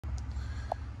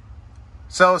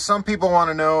So some people want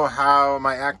to know how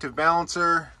my active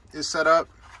balancer is set up.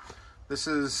 This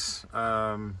is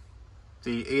the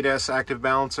 8S active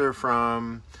balancer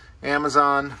from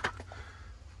Amazon.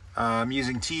 I'm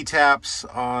using T-taps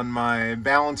on my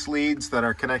balance leads that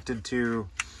are connected to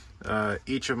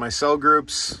each of my cell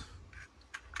groups.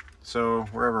 So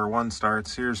wherever one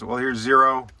starts, here's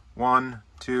 0, 1,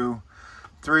 2,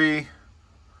 3,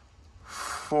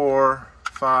 4,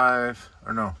 5,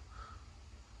 or no,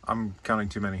 I'm counting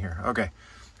too many here. Okay,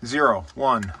 0,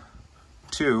 1,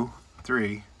 2,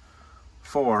 3,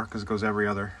 4, because it goes every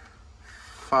other,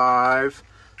 5,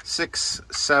 6,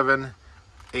 7,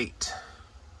 8,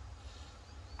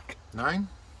 9?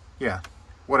 Yeah,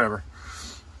 whatever.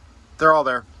 They're all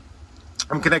there.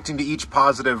 I'm connecting to each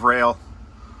positive rail,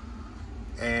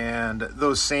 and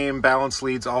those same balance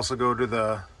leads also go to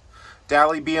the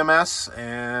Dali BMS,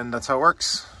 and that's how it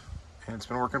works. And it's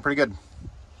been working pretty good.